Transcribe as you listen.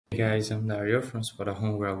Hey guys, I'm Dario from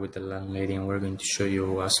Spotahome. We're with the landlady and we're going to show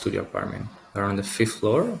you a studio apartment. We're on the 5th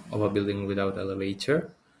floor of a building without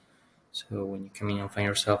elevator. So when you come in, you'll find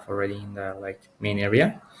yourself already in the main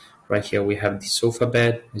area. Right here we have the sofa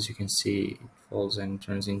bed. As you can see, it folds and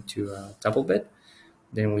turns into a double bed.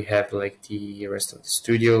 Then we have the rest of the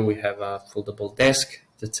studio. We have a foldable desk,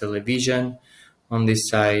 the television. On this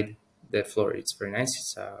side, the floor is very nice.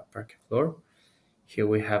 It's a parquet floor. Here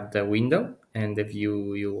we have the window and the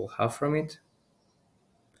view you will have from it.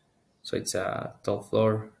 So it's a tall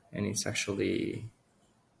floor and it's actually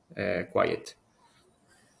quiet.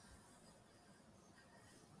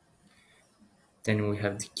 Then we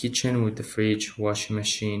have the kitchen with the fridge, washing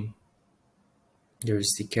machine. There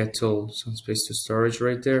is the kettle, some space to storage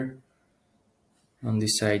right there. On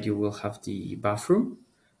this side you will have the bathroom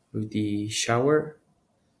with the shower.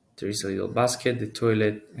 There is a little basket, the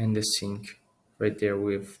toilet and the sink right there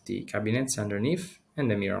with the cabinets underneath and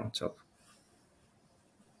the mirror on top.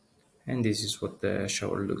 And this is what the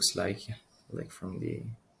shower looks like from the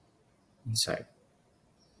inside.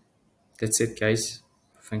 That's it, guys.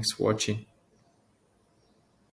 Thanks for watching.